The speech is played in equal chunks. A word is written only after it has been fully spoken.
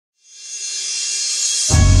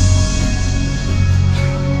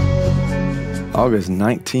August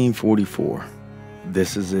 1944.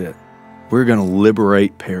 This is it. We're going to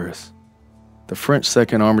liberate Paris. The French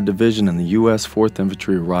 2nd Armored Division and the U.S. 4th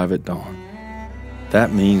Infantry arrive at dawn.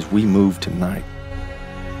 That means we move tonight.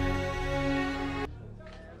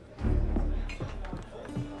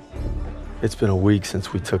 It's been a week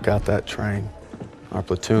since we took out that train. Our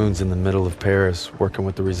platoon's in the middle of Paris, working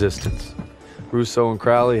with the resistance. Rousseau and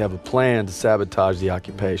Crowley have a plan to sabotage the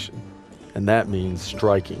occupation, and that means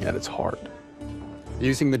striking at its heart.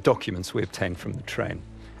 Using the documents we obtained from the train,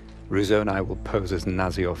 Rousseau and I will pose as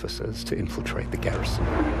Nazi officers to infiltrate the garrison.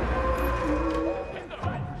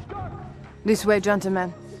 This way,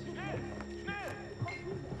 gentlemen.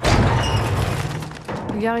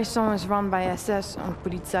 The garrison is run by SS and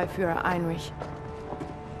Polizeiführer Heinrich.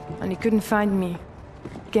 And he couldn't find me.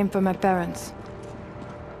 He came for my parents.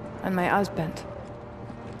 And my husband.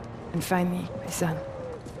 And finally, my son.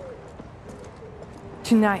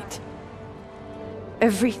 Tonight,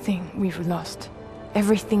 everything we've lost,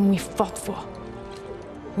 everything we fought for,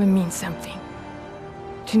 will mean something.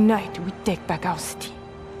 Tonight, we take back our city.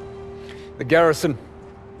 The garrison.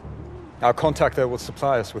 Our contact there will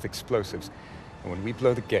supply us with explosives. And when we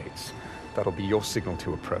blow the gates, that'll be your signal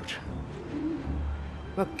to approach.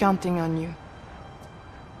 We're counting on you.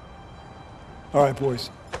 All right, boys.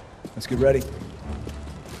 Let's get ready.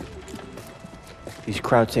 These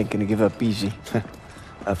Krauts ain't gonna give up easy.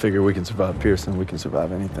 I figure we can survive Pearson, we can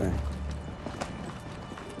survive anything.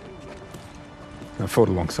 I fought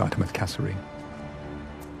alongside him with Kasserine.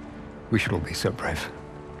 We should all be so brave.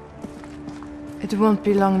 It won't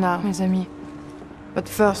be long now, mes amis. But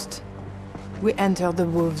first, we enter the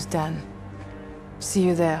wolves' den. See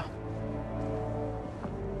you there.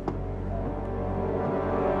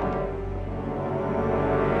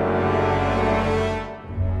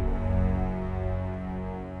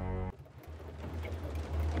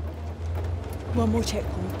 One more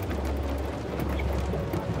checkpoint.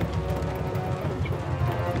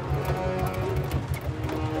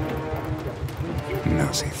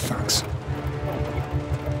 Nazi thugs.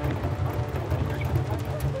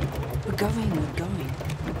 We're going.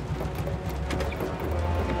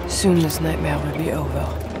 Soon this nightmare will be over.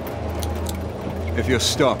 If you're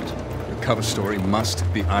stopped, your cover story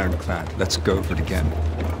must be ironclad. Let's go over it again.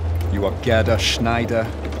 You are Gerda Schneider,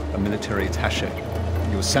 a military attaché.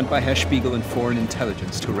 You were sent by Herr Spiegel and Foreign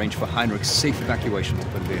Intelligence to arrange for Heinrich's safe evacuation to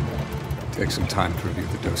Berlin. Take some time to review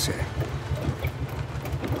the dossier.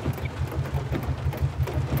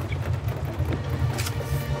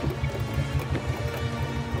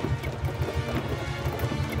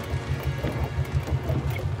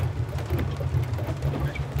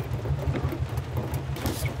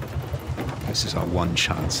 This is our one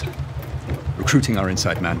chance. Recruiting our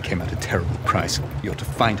inside man came at a terrible price. You're to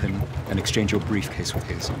find him and exchange your briefcase with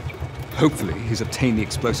his. Hopefully, he's obtained the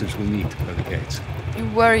explosives we'll need to blow the gates. You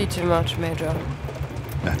worry too much, Major.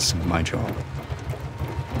 That's my job.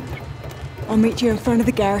 I'll meet you in front of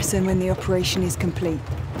the garrison when the operation is complete.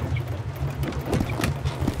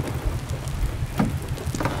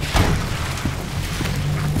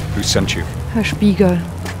 Who sent you? Herr Spiegel.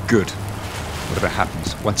 Good. Whatever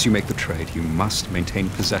happens, once you make the trade, you must maintain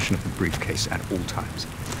possession of the briefcase at all times.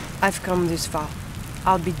 I've come this far.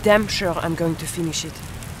 I'll be damn sure I'm going to finish it.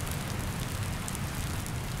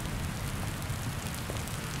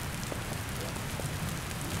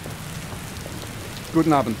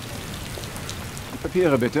 Guten Abend.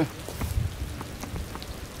 Papiere, bitte.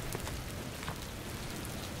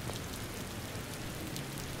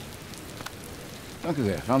 Danke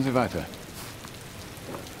sehr. Fahren Sie weiter.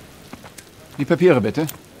 Die Papiere, bitte.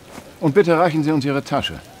 Und bitte reichen Sie uns Ihre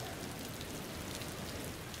Tasche.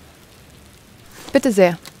 Bitte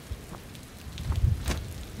sehr.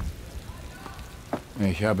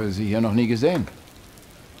 Ich habe Sie hier noch nie gesehen.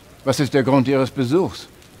 Was ist der Grund Ihres Besuchs?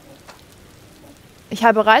 Ich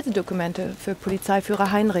habe Reisedokumente für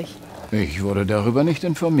Polizeiführer Heinrich. Ich wurde darüber nicht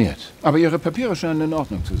informiert. Aber Ihre Papiere scheinen in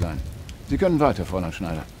Ordnung zu sein. Sie können weiter, Fräulein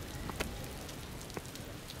Schneider.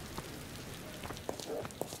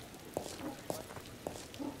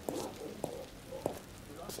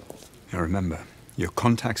 Now remember, your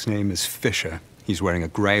contact's name is Fischer. He's wearing a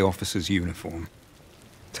grey officer's uniform.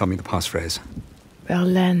 Tell me the passphrase.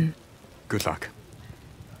 Berlin. Good luck.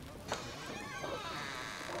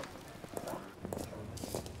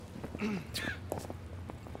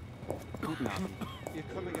 Guten Abend. Wir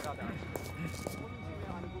kommen gerade an. Holen Sie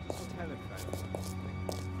mir ein gutes Hotel im Kreis.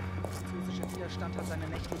 Der französische Widerstand hat seine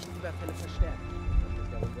nächtlichen Überfälle verstärkt.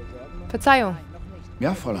 Verzeihung.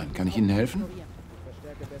 Ja, Fräulein, kann ich Ihnen helfen?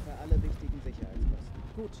 Verstärke besser alle wichtigen Sicherheitsposten.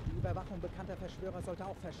 Gut, die Überwachung bekannter Verschwörer sollte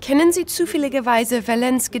auch verstehen. Kennen Sie zufälligerweise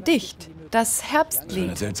Valens Gedicht, das Das ist eine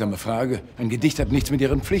Herbstlied? seltsame Frage. Ein Gedicht hat nichts mit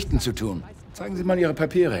Ihren Pflichten zu tun. Zeigen Sie mal Ihre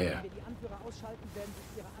Papiere her.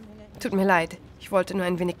 Tut mir leid, ich wollte nur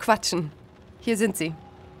ein wenig quatschen. Hier sind sie.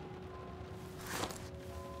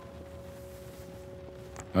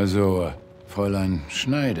 Also, Fräulein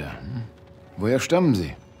Schneider. Hm? Woher stammen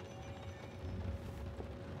Sie?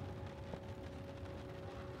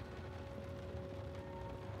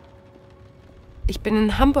 Ich bin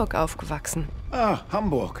in Hamburg aufgewachsen. Ah,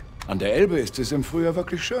 Hamburg. An der Elbe ist es im Frühjahr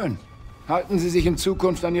wirklich schön. Halten Sie sich in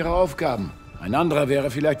Zukunft an Ihre Aufgaben. Ein anderer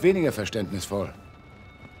wäre vielleicht weniger verständnisvoll.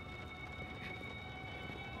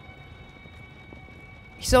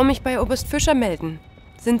 Ich soll mich bei Oberst Fischer melden.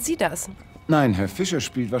 Sind Sie das? Nein, Herr Fischer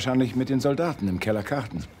spielt wahrscheinlich mit den Soldaten im Keller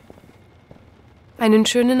Karten. Einen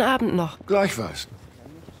schönen Abend noch. Gleichfalls.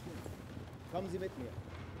 Kommen Sie mit mir.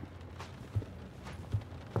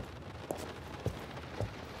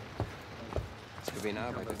 Für wen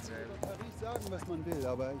arbeitet sie? Ich kann nicht sagen, was man will,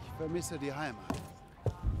 aber ich vermisse die Heimat.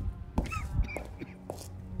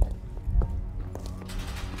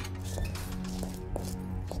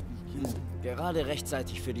 Gerade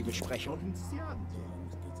rechtzeitig für die Besprechung.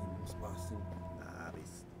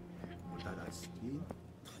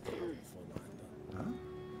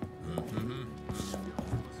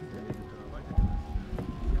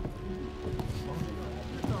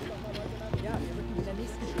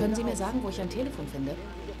 Können Sie mir sagen, wo ich ein Telefon finde?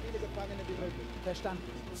 Verstanden.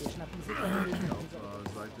 Wir schnappen sicher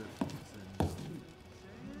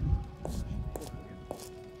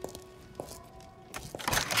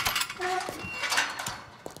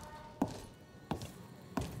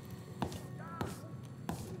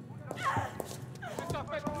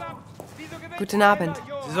Guten Abend.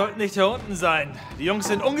 Sie sollten nicht hier unten sein. Die Jungs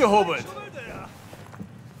sind ungehobelt.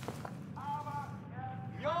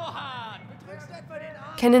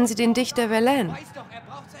 Kennen Sie den Dichter Verlaine?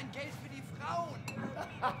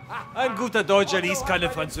 Ein guter Deutscher liest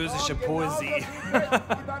keine französische Poesie.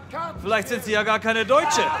 Vielleicht sind Sie ja gar keine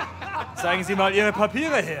Deutsche. Zeigen Sie mal Ihre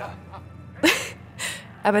Papiere her.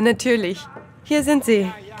 Aber natürlich. Hier sind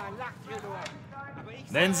sie.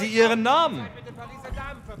 Nennen Sie Ihren Namen.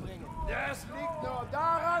 Das liegt nur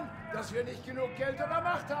daran, dass wir nicht genug Geld oder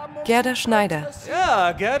Macht haben. Gerda Schneider.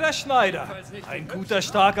 Ja, Gerda Schneider. Ein guter,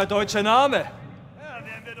 starker deutscher Name. Ja,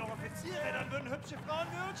 wären wir doch Offiziere, dann würden hübsche Frauen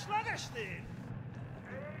wie uns Schlange stehen.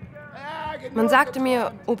 Man sagte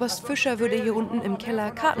mir, Oberst Fischer würde hier unten im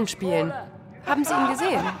Keller Karten spielen. Haben Sie ihn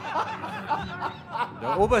gesehen?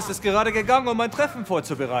 Der Oberst ist gerade gegangen, um ein Treffen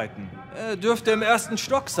vorzubereiten. Er dürfte im 1.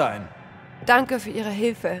 Stock sein. Danke für Ihre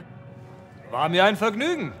Hilfe. War mir ein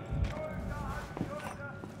Vergnügen.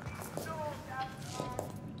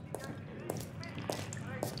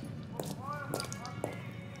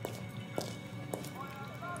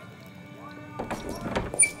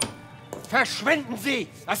 Verschwinden Sie!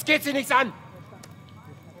 Das geht Sie nichts an!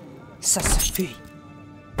 Ça suffit.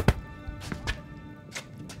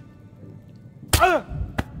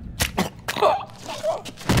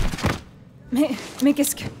 Mais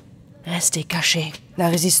qu'est-ce que... Restez cachés. La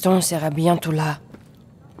résistance sera bientôt là.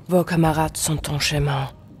 Vos camarades sont en chemin.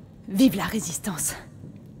 Vive la résistance.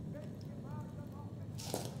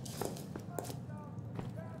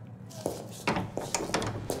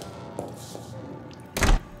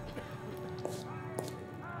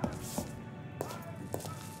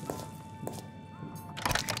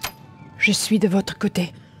 Je suis de votre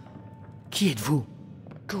côté. Qui êtes-vous?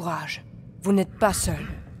 Courage. Vous n'êtes pas seul.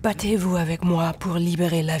 Battez-vous avec moi pour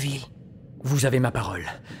libérer la ville. Vous avez ma parole,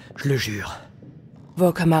 je le jure.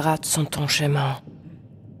 Vos camarades sont en chemin.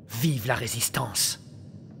 Vive la résistance!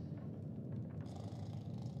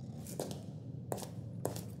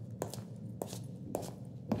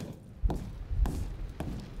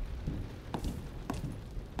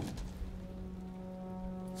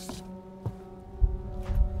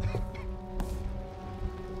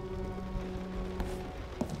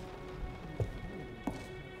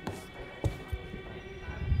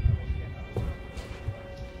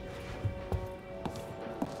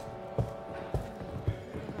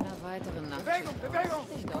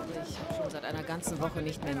 Ich glaube, ich habe schon seit einer ganzen Woche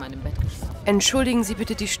nicht mehr in meinem Bett geschlafen. Entschuldigen Sie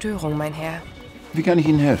bitte die Störung, mein Herr. Wie kann ich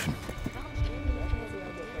Ihnen helfen?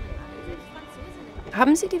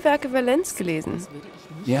 Haben Sie die Werke Valens gelesen?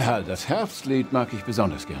 Ja, das Herbstlied mag ich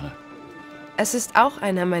besonders gerne. Es ist auch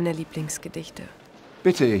einer meiner Lieblingsgedichte.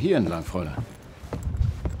 Bitte, hier entlang, Fräulein.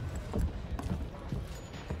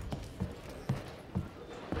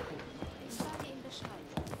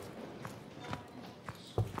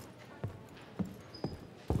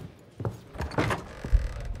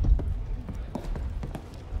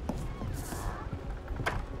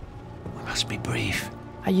 be brief.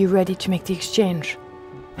 Are you ready to make the exchange?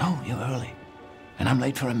 No, you're early. And I'm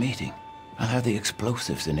late for a meeting. I'll have the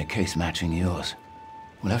explosives in a case matching yours.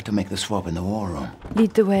 We'll have to make the swap in the war room.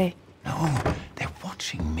 Lead the way. No, they're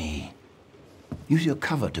watching me. Use your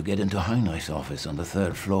cover to get into Heinrich's office on the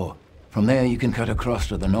 3rd floor. From there, you can cut across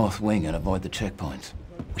to the north wing and avoid the checkpoints.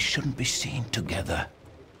 We shouldn't be seen together.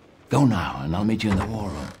 Go now, and I'll meet you in the war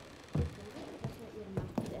room.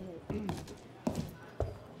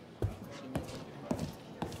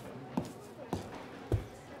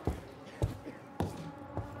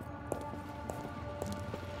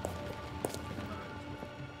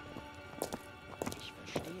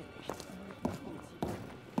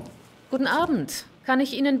 Guten Abend. Kann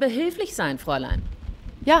ich Ihnen behilflich sein, Fräulein?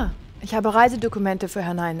 Ja, ich habe Reisedokumente für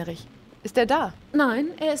Herrn Heinrich. Ist er da? Nein,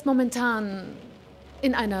 er ist momentan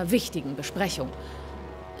in einer wichtigen Besprechung.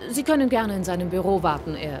 Sie können gerne in seinem Büro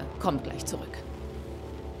warten, er kommt gleich zurück.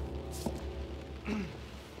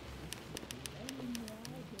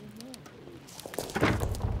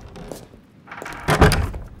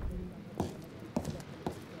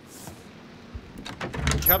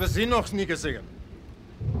 Ich habe Sie noch nie gesehen.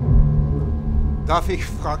 Darf ich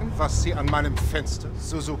fragen, was Sie an meinem Fenster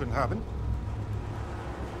zu suchen haben?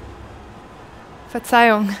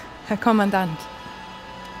 Verzeihung, Herr Kommandant.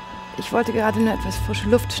 Ich wollte gerade nur etwas frische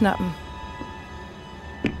Luft schnappen.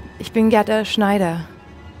 Ich bin Gerda Schneider.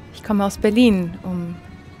 Ich komme aus Berlin, um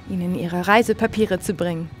Ihnen Ihre Reisepapiere zu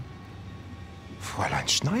bringen. Fräulein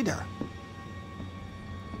Schneider?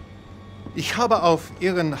 Ich habe auf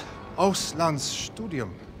Ihren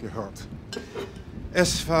Auslandsstudium gehört.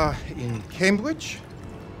 Es war in Cambridge,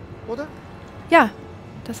 oder? Ja,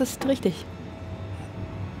 das ist richtig.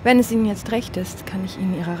 Wenn es Ihnen jetzt recht ist, kann ich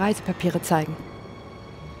Ihnen Ihre Reisepapiere zeigen.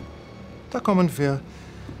 Da kommen wir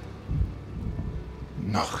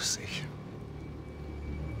noch sicher.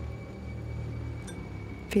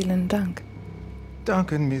 Vielen Dank.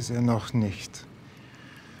 Danken mir sehr noch nicht.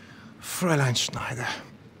 Fräulein Schneider.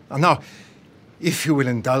 Now, if you will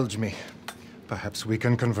indulge me, perhaps we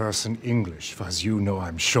can converse in English, for as you know,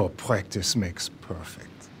 I'm sure practice makes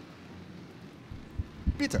perfect.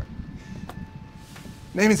 Bitte.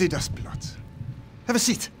 Nehmen Sie das Blatt. Have a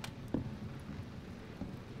seat.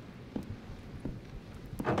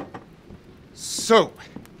 So,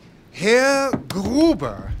 Herr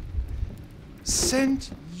Gruber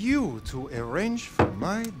sent you to arrange for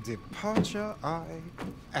my departure. I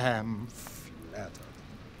am flattered.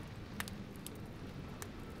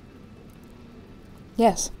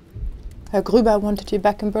 Yes. Herr Gruber wanted you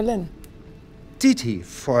back in Berlin. Did he,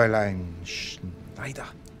 Fräulein Schneider?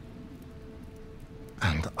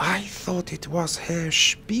 And I thought it was Herr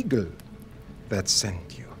Spiegel that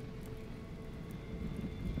sent you.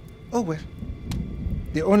 Oh well.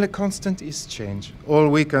 The only constant is change. All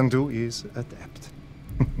we can do is adapt.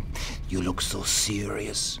 You look so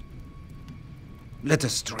serious. Let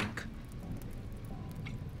us drink.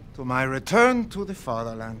 To my return to the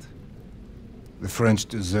fatherland. The French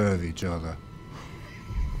deserve each other.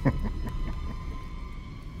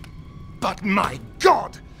 But my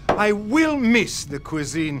God! I will miss the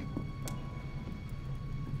cuisine.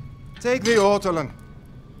 Take the ortolan.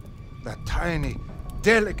 That tiny,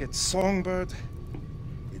 delicate songbird.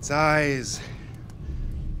 Its eyes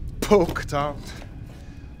poked out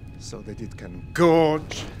so that it can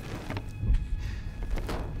gorge.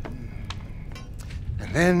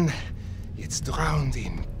 And then it's drowned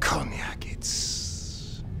in cognac.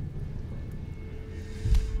 It's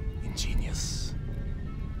ingenious.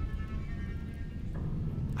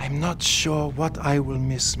 I'm not sure what I will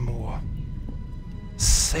miss more.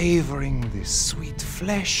 Savoring the sweet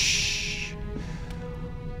flesh,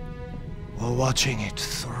 or watching it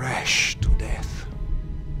thrash to death.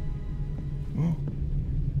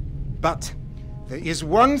 But there is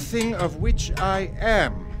one thing of which I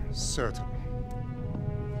am certain.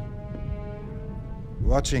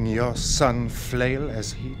 Watching your son flail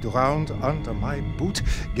as he drowned under my boot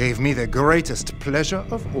gave me the greatest pleasure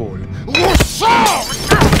of all. Rousseau!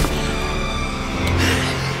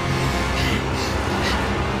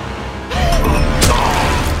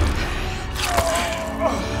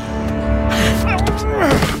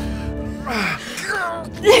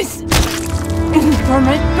 This is for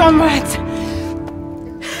my comrades.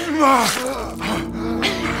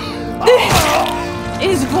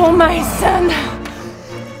 This is for my son.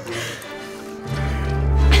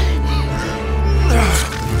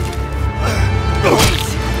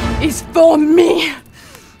 This is for me.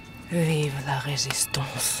 Vive la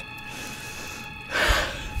résistance.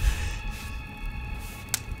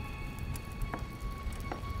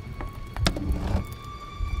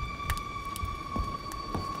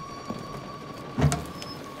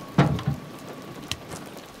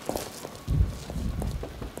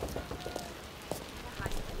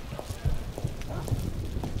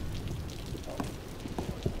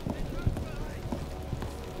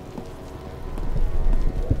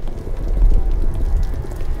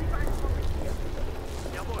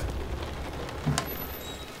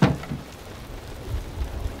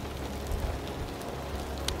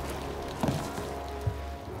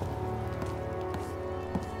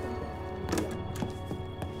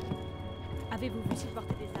 Avez-vous vu s'il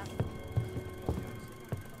portait des armes?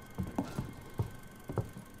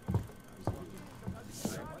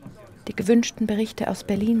 Die gewünschten Berichte aus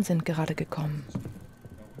Berlin sind gerade gekommen.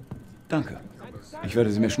 Danke. Ich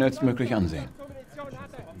werde sie mir schnellstmöglich ansehen.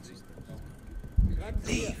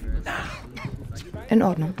 In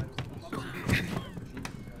Ordnung.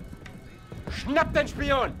 Schnappt den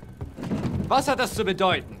Spion! Was hat das zu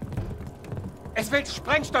bedeuten? Es will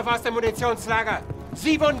Sprengstoff aus dem Munitionslager.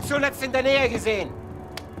 Sie wurden zuletzt in der Nähe gesehen.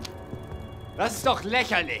 Das ist doch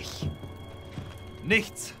lächerlich.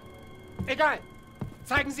 Nichts. Egal.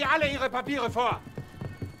 Zeigen Sie alle Ihre Papiere vor.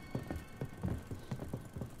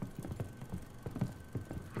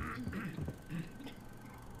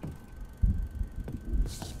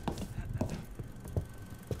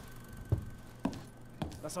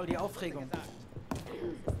 Was soll die Aufregung?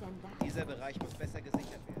 Dieser Bereich muss besser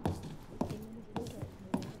gesichert werden.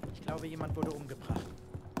 Ich glaube, jemand wurde umgebracht.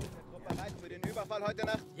 Ist der Trupp bereit für den Überfall heute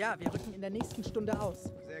Nacht? Ja, wir rücken in der nächsten Stunde aus.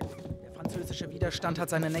 Sehr gut. Der französische Widerstand hat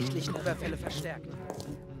seine nächtlichen Überfälle verstärkt.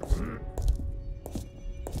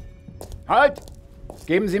 Halt!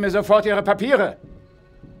 Geben Sie mir sofort Ihre Papiere!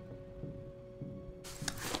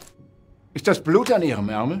 Ist das Blut an Ihrem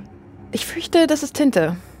Ärmel? Ich fürchte, das ist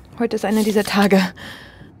Tinte. Heute ist einer dieser Tage.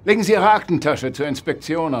 Legen Sie Ihre Aktentasche zur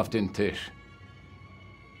Inspektion auf den Tisch.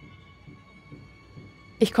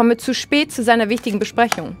 Ich komme zu spät zu seiner wichtigen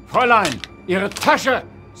Besprechung. Fräulein, Ihre Tasche!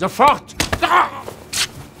 Sofort! Da!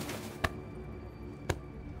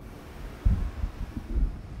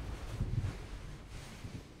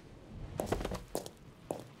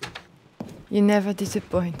 You never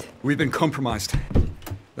disappoint. We've been compromised.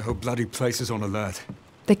 The whole bloody place is on alert.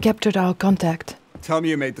 They captured our contact. Tell me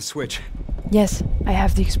you made the switch. Yes, I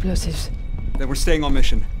have the explosives. Then we're staying on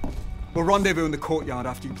mission. We'll rendezvous in the courtyard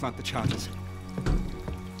after you plant the charges.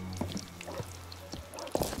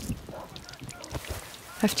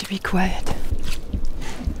 Have to be quiet.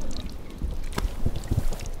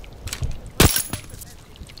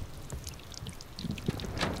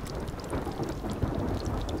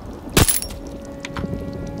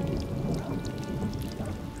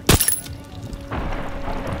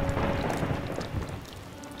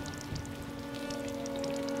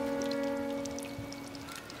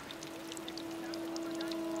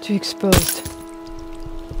 Too exposed.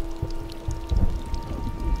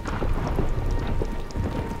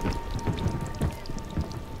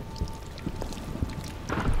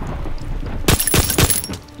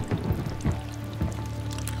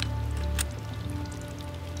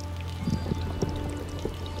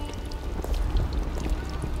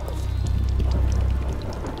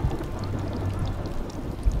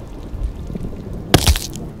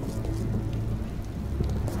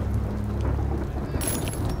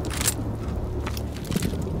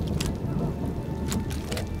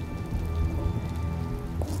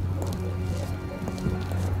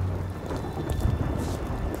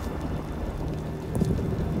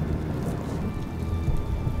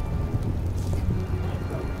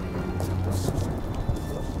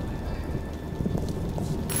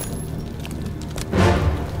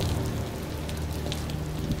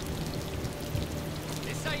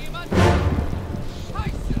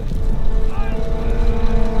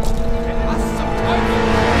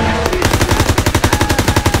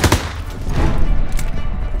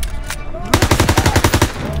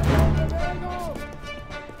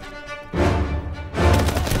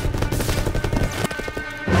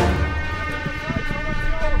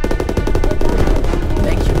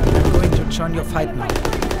 Join your fight now.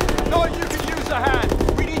 No, you can use a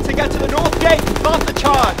hand. We need to get to the north gate and plant the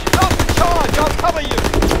charge. Plant the charge. I'll cover you.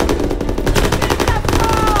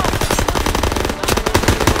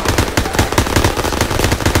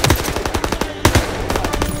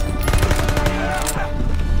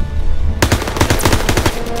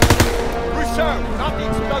 Rousseau, plant the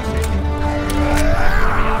explosive.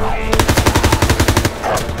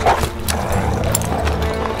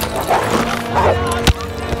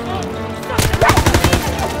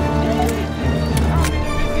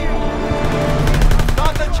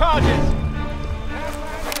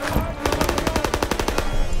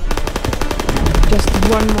 Just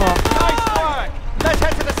one more. Nice work! Let's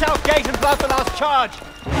head to the south gate and plant the last charge.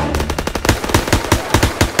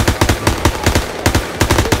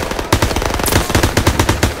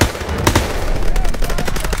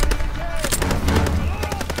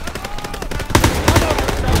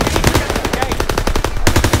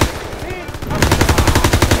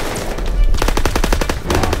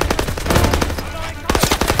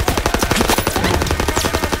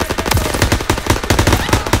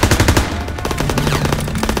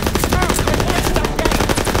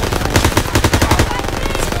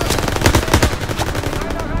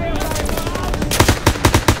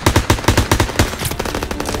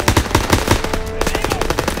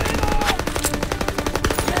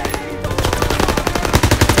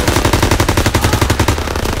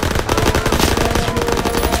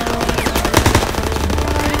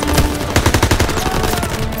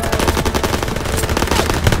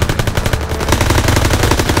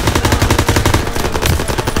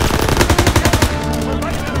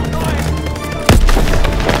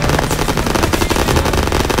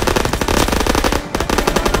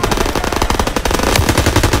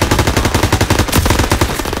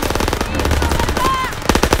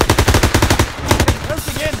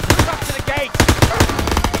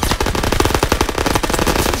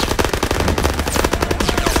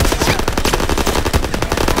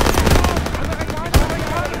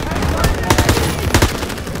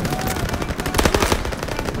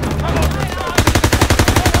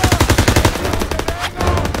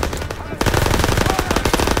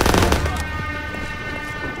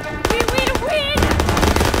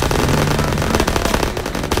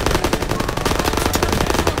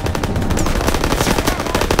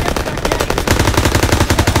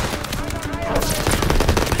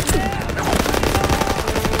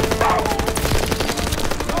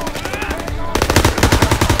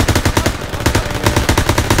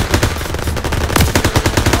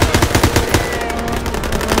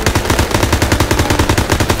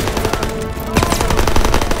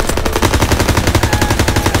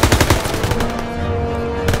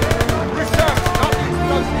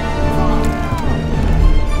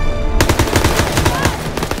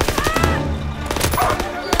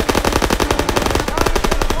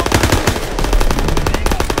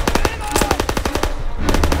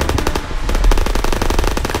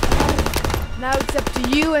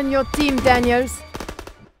 and your team, Daniels.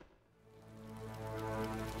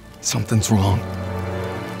 Something's wrong.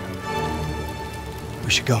 We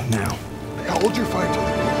should go now. Hey, hold your fire till the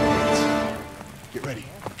gates. Get ready.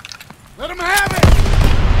 Let him have it!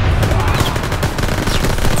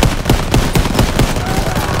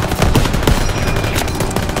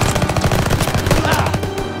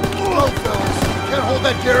 Hello, fellas. Can't hold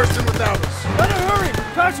that garrison without us. Better hurry!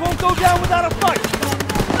 Cars won't go down without a fight!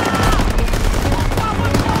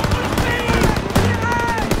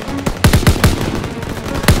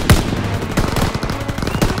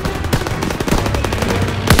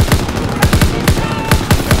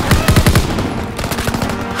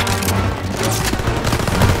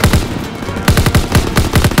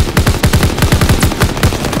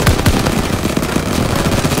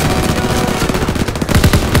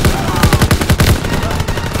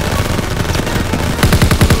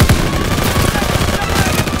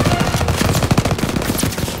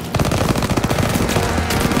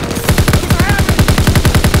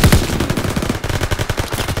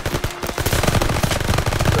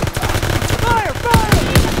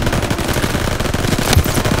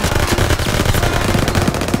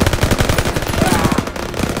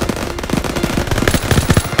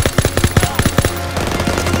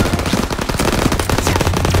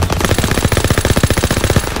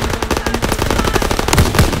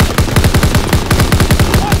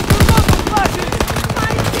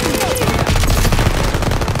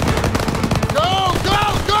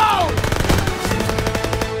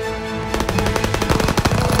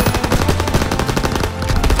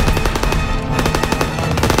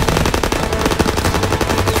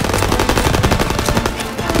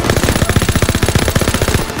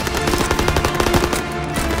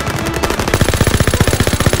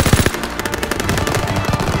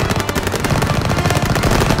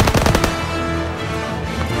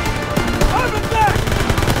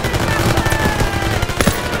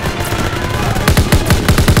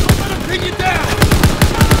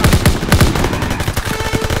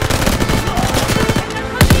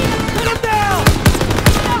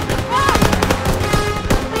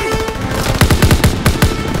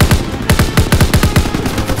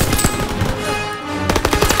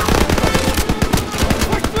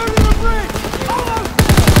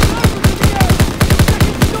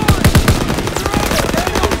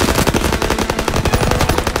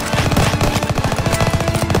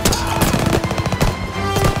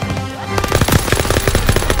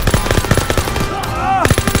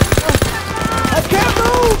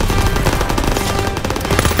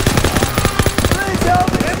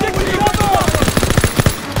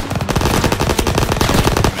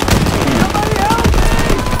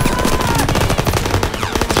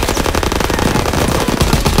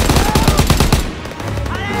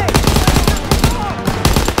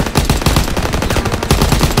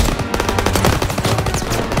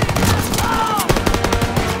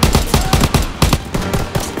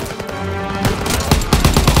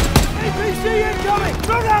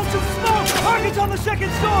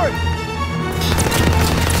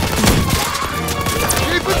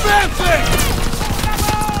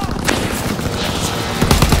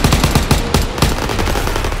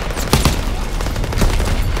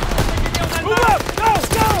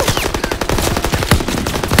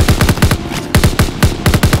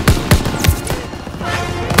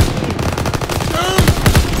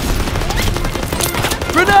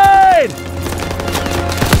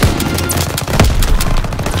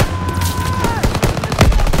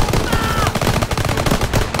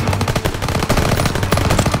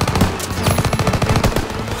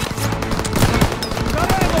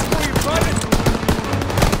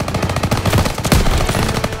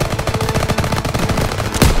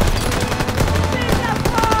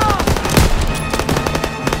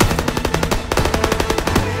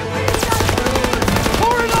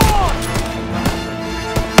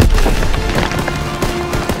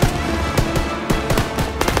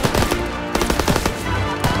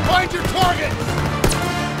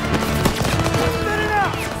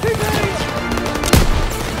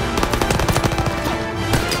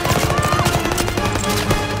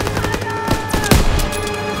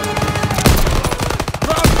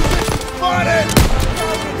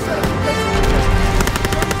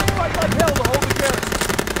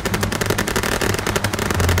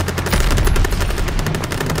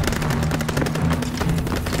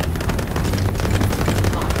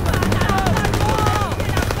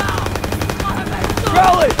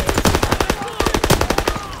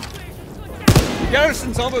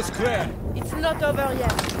 Garrison's almost clear. It's not over yet.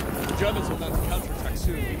 The Germans will mount a counterattack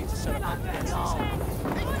soon. We need to set up our defenses.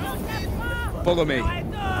 Follow me.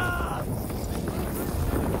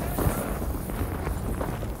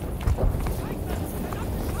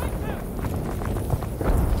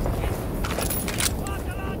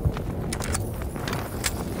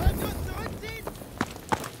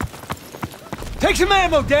 Take some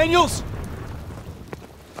ammo, Daniels!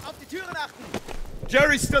 Auf die Türen achten!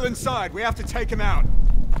 Jerry's still inside. We have to take him out.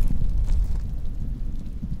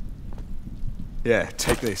 Yeah,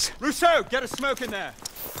 take this. Rousseau, get a smoke in there.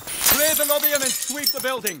 Clear the lobby and then sweep the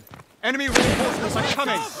building. Enemy reinforcements are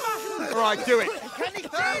coming. All right, do it. Ich kann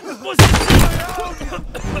nicht sehen!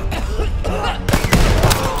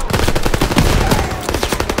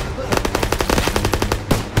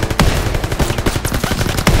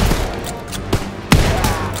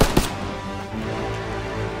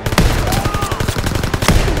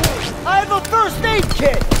 I have a first aid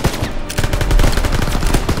kit!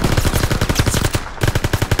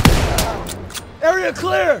 Area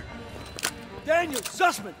clear! Daniel,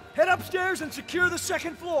 Sussman, head upstairs and secure the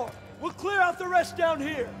second floor. We'll clear out the rest down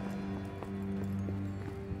here.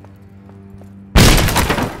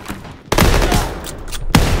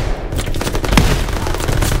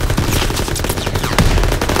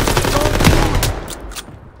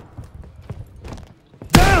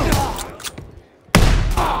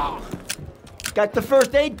 Got the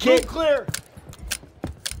first aid kit. Clear.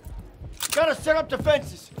 Gotta set up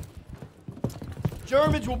defenses.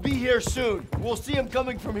 Germans will be here soon. We'll see them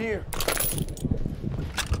coming from here.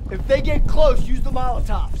 If they get close, use the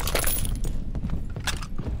Molotovs.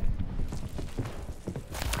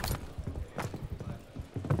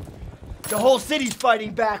 The whole city's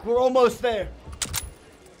fighting back. We're almost there.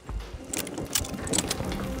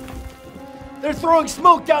 They're throwing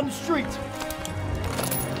smoke down the street.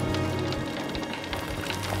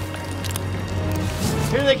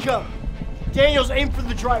 Here they come. Daniels, aim for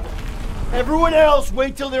the driver. Everyone else,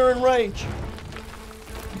 wait till they're in range.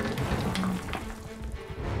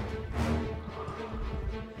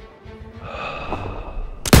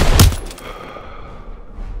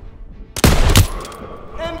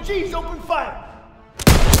 MGs, open fire!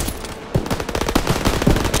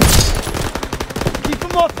 Keep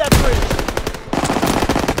them off that bridge!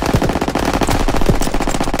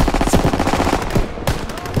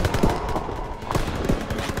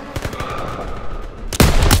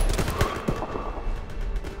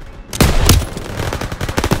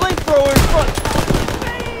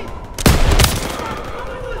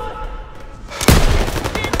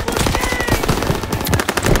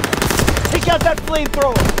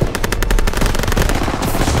 Flamethrower!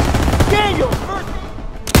 Daniel! First!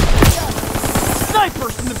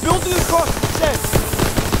 Snipers in the building across the center!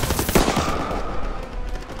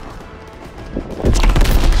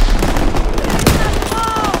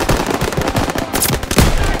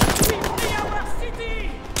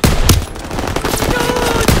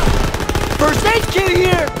 First aid kit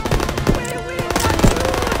here!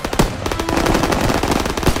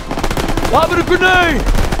 Lob a grenade!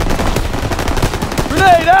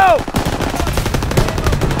 Grenade out!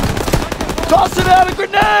 Tossing out a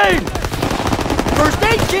grenade! First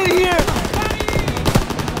aid kit here!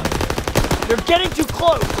 They're getting too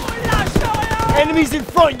close! Enemies in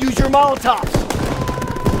front, use your Molotovs!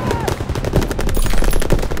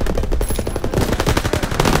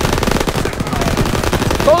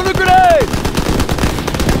 Throwing a grenade!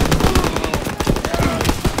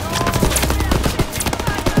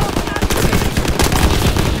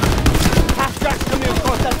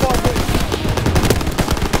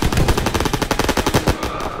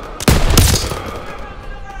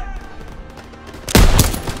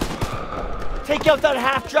 Take out that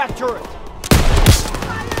half-track turret!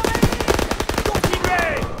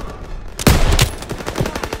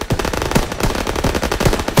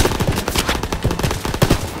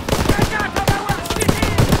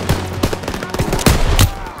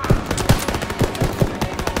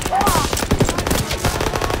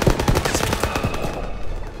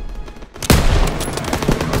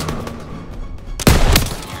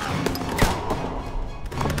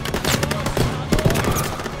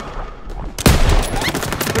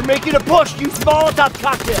 Making a push, use Molotov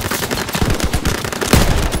cocktails!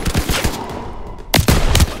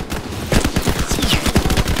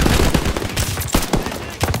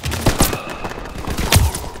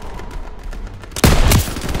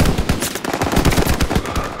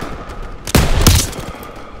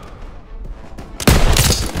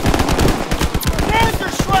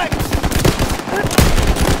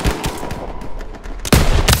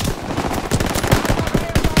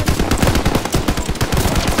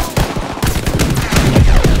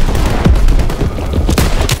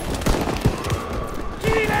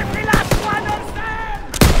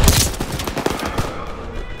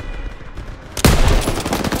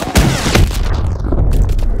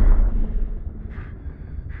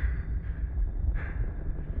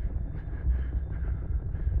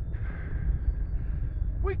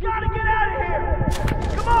 We gotta get out of here!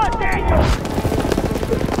 Come on, Daniel!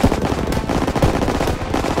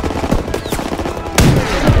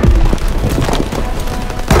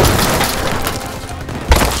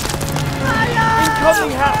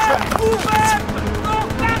 Incoming half-track!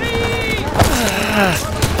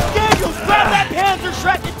 Daniels, grab that Panzer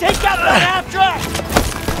track and take out that half-track!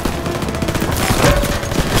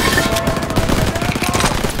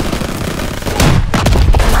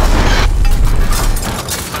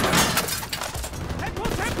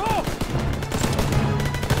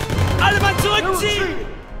 Alle Mann zurückziehen!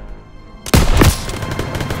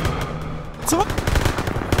 Zurück!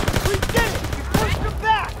 We did it! We pushed them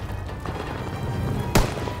back!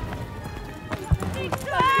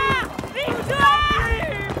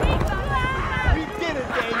 We did it,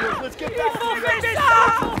 Daniels! Let's get back to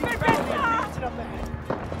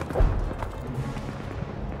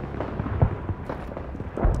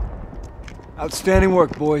Outstanding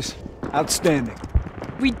work, boys. Outstanding.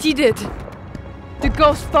 We did it! The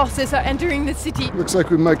ghost forces are entering the city. Looks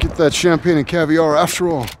like we might get that champagne and caviar after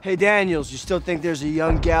all. Hey, Daniels, you still think there's a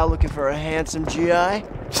young gal looking for a handsome GI?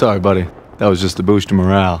 Sorry, buddy. That was just to boost your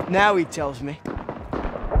morale. Now he tells me.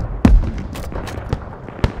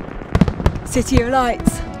 City of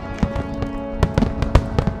Lights.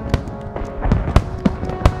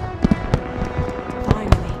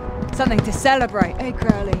 Finally. Something to celebrate, eh,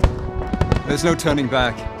 Crowley? There's no turning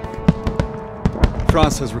back.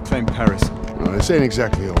 France has reclaimed Paris. This ain't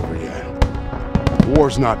exactly over yet. The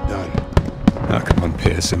war's not done. Now come on,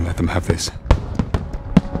 Pearson, let them have this.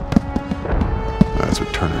 That's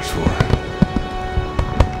what Turner's for.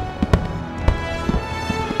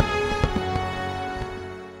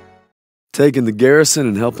 Taking the garrison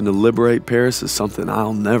and helping to liberate Paris is something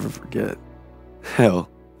I'll never forget. Hell,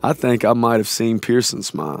 I think I might have seen Pearson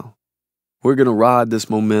smile. We're gonna ride this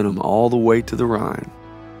momentum all the way to the Rhine.